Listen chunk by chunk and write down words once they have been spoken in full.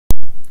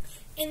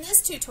In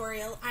this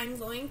tutorial, I'm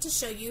going to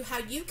show you how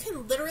you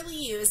can literally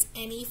use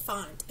any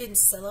font in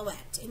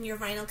Silhouette in your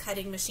vinyl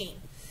cutting machine.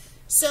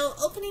 So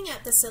opening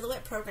up the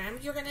Silhouette program,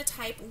 you're going to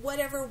type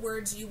whatever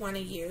words you want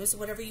to use,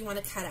 whatever you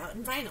want to cut out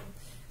in vinyl.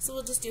 So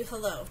we'll just do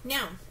hello.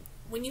 Now,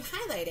 when you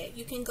highlight it,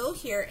 you can go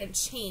here and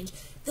change.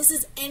 This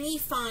is any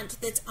font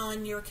that's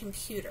on your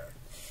computer.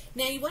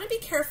 Now you want to be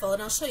careful,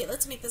 and I'll show you.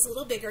 Let's make this a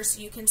little bigger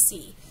so you can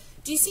see.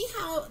 Do you see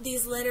how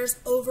these letters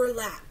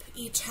overlap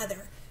each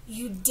other?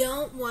 You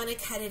don't want to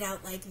cut it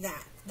out like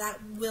that. That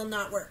will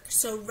not work.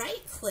 So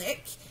right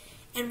click,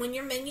 and when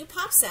your menu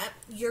pops up,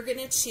 you're going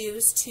to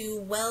choose to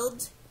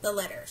weld the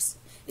letters.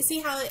 You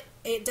see how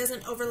it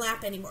doesn't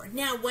overlap anymore.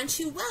 Now once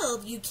you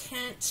weld, you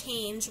can't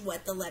change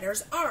what the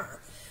letters are.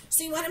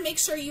 So you want to make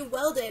sure you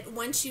weld it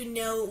once you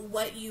know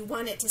what you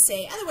want it to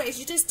say. Otherwise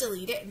you just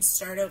delete it and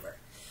start over.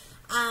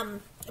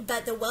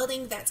 But the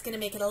welding, that's going to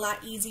make it a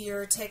lot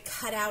easier to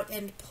cut out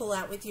and pull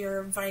out with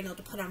your vinyl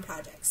to put on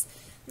projects.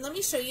 Let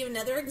me show you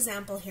another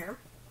example here.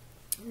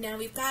 Now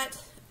we've got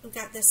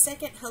the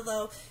second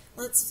hello.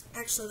 Let's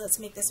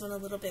make this one a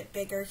little bit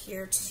bigger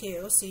here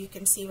too, so you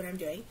can see what I'm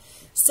doing.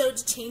 So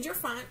to change your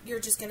font, you're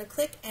just going to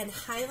click and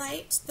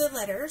highlight the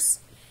letters,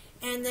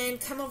 and then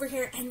come over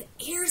here, and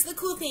here's the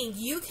cool thing.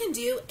 You can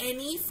do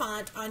any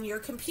font on your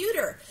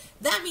computer.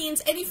 That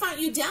means any font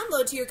you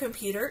download to your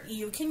computer,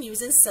 you can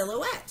use in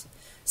Silhouette.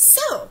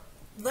 So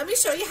let me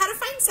show you how to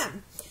find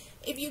some.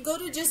 If you go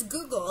to just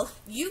Google,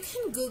 you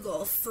can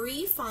Google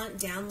free font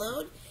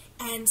download,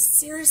 and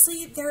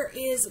seriously, there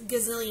is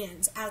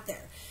gazillions out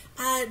there.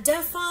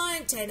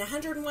 DeFont and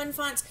 101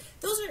 fonts,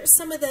 those are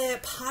some of the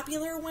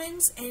popular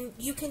ones, and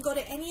you can go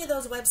to any of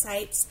those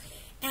websites,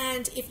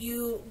 and if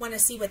you want to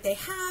see what they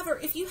have, or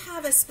if you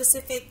have a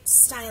specific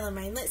style in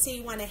mind, let's say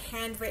you want a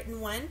handwritten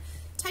one,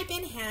 type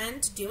in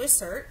hand, do a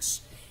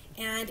search,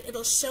 and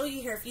it'll show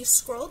you here. If you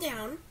scroll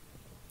down,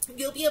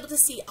 you'll be able to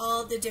see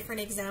all the different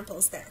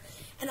examples there.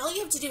 And all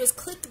you have to do is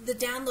click the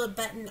download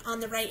button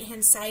on the right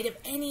hand side of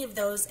any of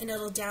those, and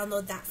it'll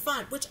download that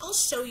font, which I'll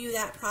show you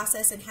that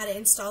process and how to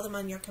install them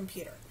on your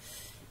computer.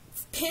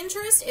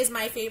 Pinterest is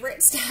my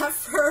favorite stuff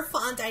for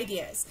font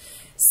ideas.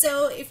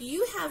 So if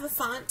you have a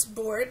font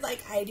board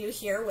like I do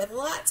here with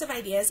lots of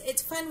ideas,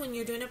 it's fun when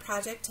you're doing a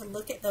project to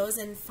look at those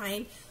and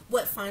find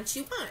what font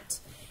you want.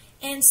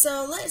 And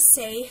so let's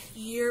say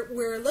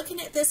we're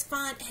looking at this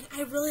font, and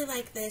I really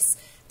like this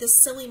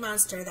silly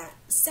monster, that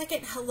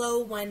second hello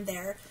one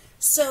there.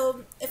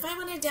 So if I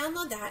want to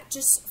download that,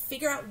 just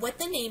figure out what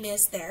the name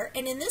is there,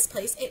 and in this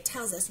place it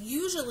tells us.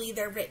 Usually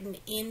they're written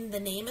in the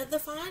name of the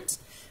font,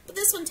 but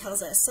this one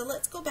tells us. So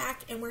let's go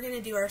back, and we're going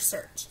to do our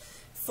search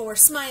for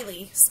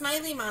smiley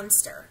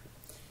monster.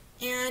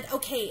 And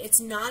okay,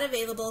 it's not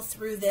available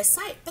through this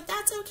site, but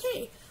that's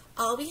okay.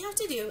 All we have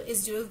to do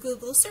is do a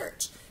Google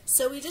search.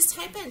 So we just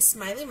type in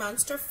smiley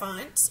monster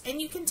font,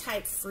 and you can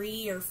type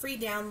free or free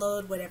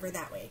download, whatever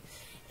that way.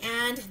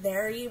 And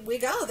there we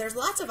go. There's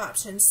lots of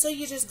options. So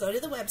you just go to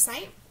the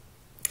website,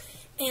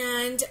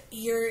 and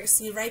you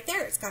see right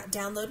there, it's got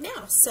download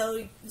now.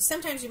 So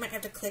sometimes you might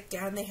have to click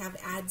down. They have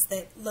ads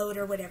that load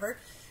or whatever.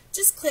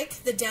 Just click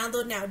the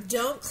download now.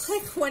 Don't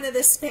click one of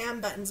the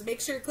spam buttons. Make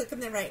sure you're clicking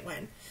the right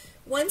one.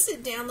 Once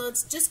it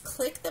downloads, just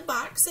click the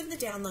box of the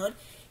download.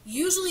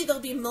 Usually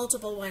there'll be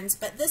multiple ones,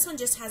 but this one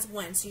just has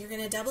one. So you're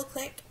going to double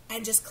click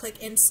and just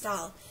click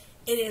install.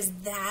 It is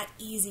that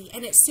easy,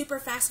 and it's super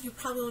fast. You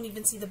probably won't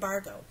even see the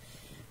bar go.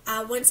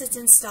 Once it's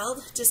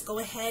installed, just go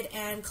ahead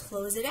and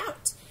close it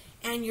out,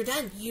 and you're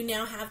done. You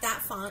now have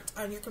that font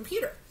on your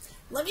computer.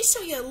 Let me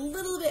show you a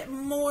little bit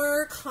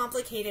more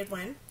complicated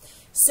one.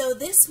 So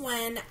this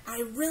one,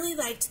 I really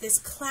liked this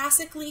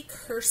classically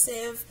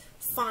cursive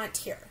font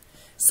here.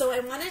 So I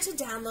wanted to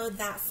download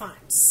that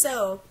font.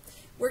 So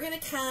we're going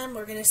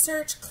to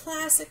search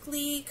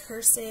classically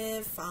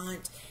cursive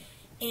font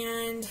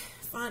and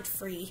font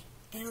free.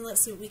 And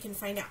let's see what we can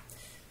find out.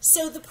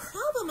 So the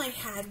problem I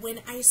had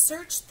when I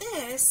searched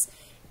this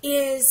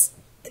is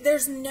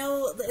there's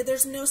no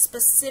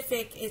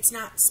specific, it's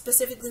not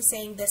specifically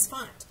saying this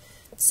font.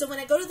 So when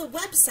I go to the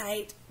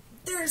website,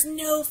 there's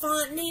no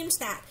font named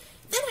that.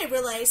 Then I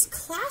realized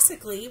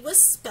classically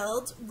was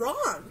spelled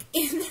wrong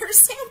in their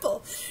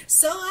sample.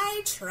 So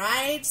I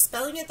tried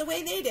spelling it the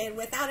way they did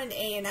without an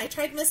A, and I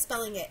tried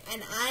misspelling it,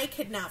 and I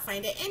could not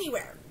find it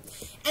anywhere.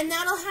 And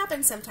that'll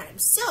happen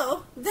sometimes.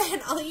 So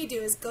then all you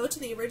do is go to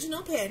the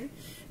original pin,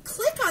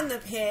 click on the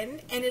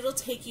pin, and it'll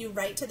take you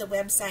right to the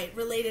website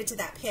related to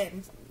that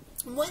pin.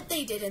 What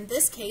they did in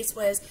this case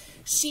was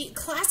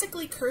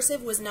classically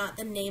cursive was not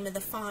the name of the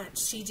font.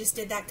 She just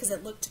did that because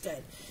it looked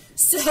good.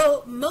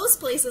 So most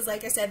places,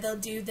 like I said, they'll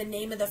do the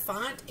name of the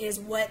font is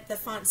what the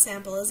font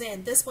sample is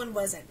in. This one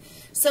wasn't.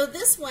 So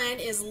this one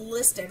is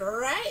listed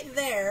right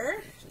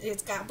there.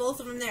 It's got both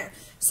of them there.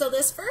 So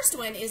this first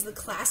one is the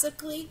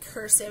classically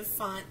cursive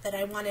font that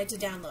I wanted to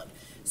download.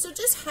 So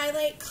just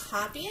highlight,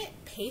 copy it,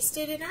 paste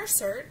it in our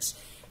search,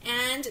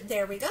 and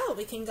there we go.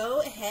 We can go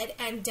ahead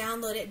and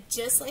download it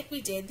just like we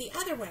did the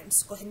other one.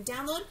 So go ahead and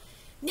download.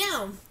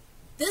 Now,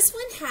 This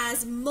one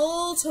has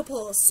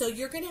multiples, so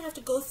you're going to have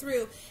to go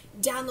through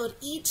download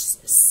each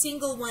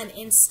single one,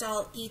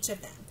 install each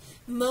of them.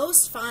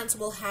 Most fonts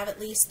will have at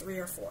least 3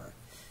 or 4.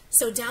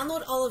 So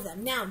download all of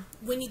them. Now,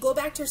 when you go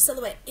back to your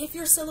Silhouette, if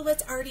your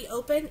Silhouette's already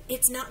open,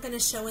 it's not going to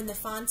show in the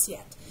fonts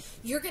yet.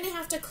 You're going to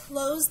have to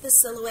close the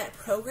Silhouette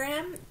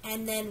program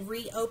and then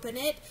reopen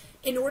it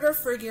in order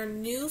for your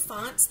new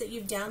fonts that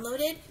you've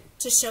downloaded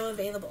to show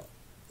available.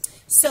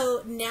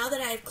 So now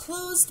that I've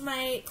closed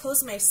my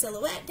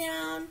Silhouette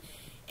down,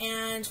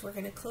 and we're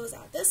going to close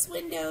out this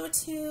window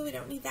too, we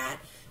don't need that.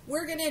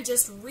 We're going to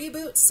just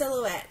reboot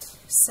Silhouette.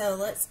 So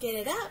let's get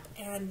it up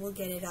and we'll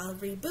get it all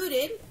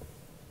rebooted.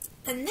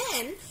 And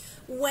then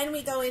when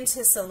we go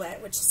into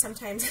Silhouette, which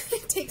sometimes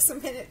it takes a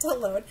minute to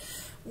load,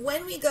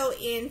 when we go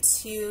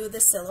into the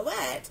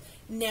Silhouette,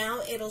 now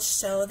it'll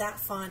show that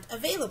font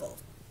available.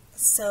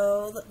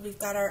 So we've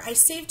got our, I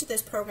saved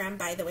this program,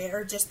 by the way,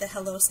 or just the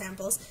hello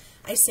samples.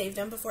 I saved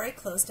them before I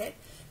closed it.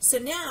 So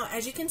now,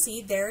 as you can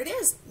see, there it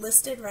is,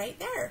 listed right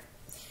there.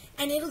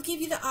 And it'll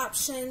give you the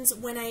options.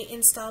 When I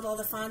installed all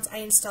the fonts, I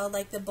installed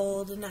like the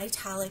bold and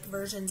italic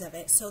versions of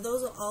it. So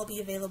those will all be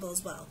available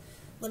as well.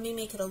 Let me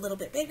make it a little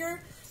bit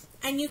bigger.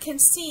 And you can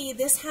see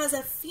this has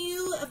a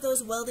few of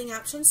those welding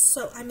options,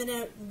 so I'm going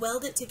to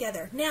weld it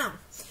together. Now,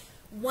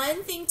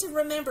 one thing to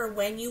remember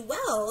when you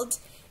weld,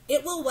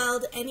 it will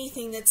weld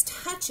anything that's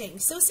touching.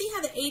 So see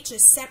how the H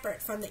is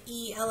separate from the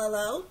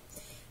E-L-L-O?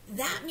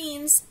 That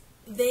means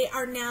they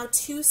are now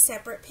 2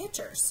 separate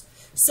pictures.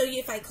 So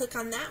if I click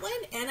on that one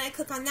and I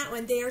click on that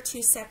one, they are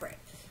 2 separate.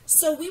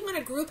 So we want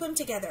to group them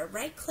together.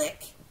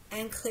 Right-click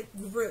and click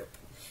Group.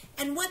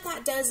 And what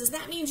that does is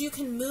that means you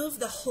can move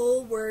the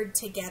whole word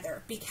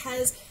together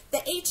because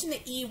the H and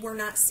the E were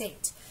not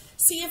synced.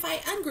 See, if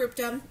I ungrouped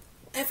them,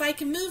 if I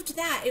can move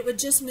that, it would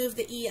just move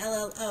the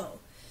E-L-L-O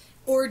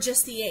or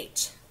just the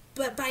H.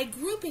 But by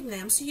grouping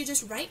them, so you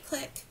just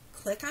right-click,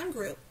 click on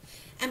Group,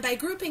 and by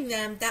grouping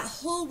them, that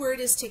whole word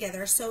is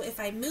together. So if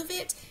I move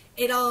it,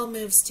 it all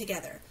moves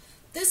together.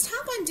 This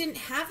top one didn't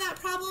have that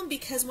problem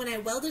because when I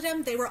welded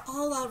them, they were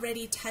all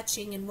already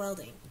touching and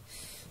welding.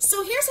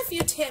 So here's a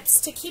few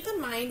tips to keep in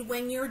mind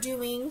when you're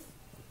doing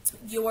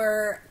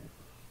your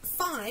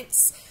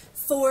fonts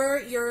for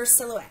your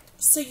Silhouette.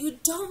 So you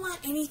don't want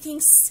anything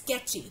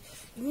sketchy,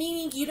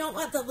 meaning you don't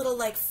want the little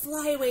like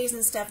flyaways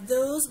and stuff.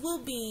 Those will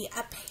be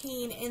a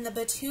pain in the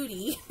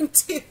patootie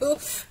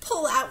to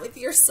pull out with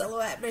your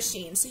Silhouette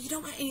machine. So you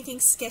don't want anything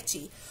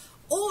sketchy.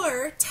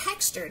 Or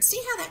textured. See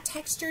how that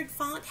textured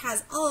font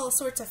has all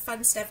sorts of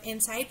fun stuff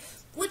inside,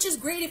 which is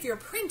great if you're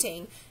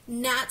printing,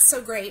 not so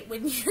great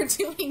when you're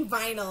doing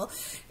vinyl.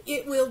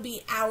 It will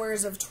be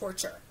hours of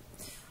torture.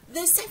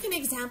 The second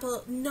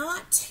example,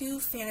 not too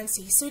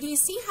fancy. So do you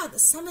see how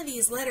some of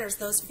these letters,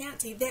 those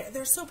fancy,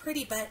 they're so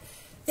pretty, but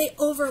they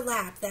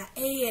overlap. That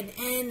A and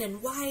N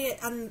and Y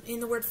in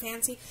the word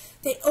fancy,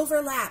 they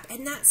overlap.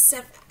 And that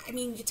stuff, I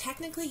mean,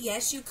 technically,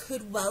 yes, you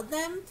could weld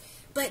them,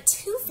 but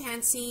too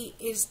fancy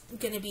is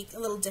going to be a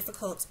little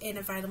difficult in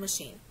a vinyl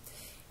machine.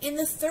 In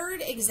the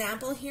third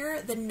example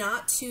here, the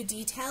not too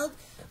detailed,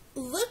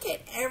 look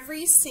at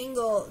every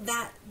single,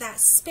 that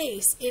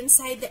space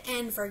inside the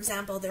N, for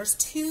example. There's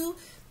 2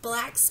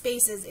 black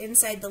spaces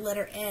inside the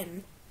letter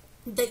N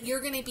that you're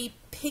going to be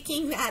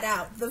picking that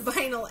out, the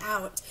vinyl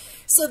out.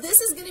 So this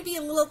is going to be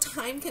a little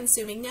time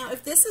consuming. Now,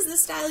 if this is the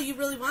style you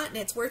really want and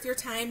it's worth your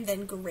time,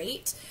 then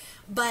great.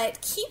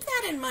 But keep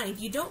that in mind.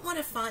 You don't want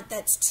a font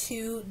that's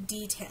too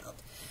detailed.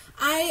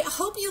 I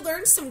hope you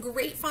learned some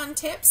great font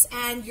tips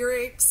and you're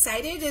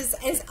excited as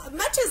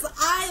much as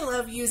I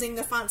love using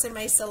the fonts in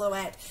my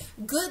Silhouette.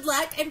 Good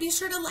luck and be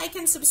sure to like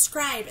and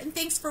subscribe. And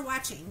thanks for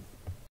watching.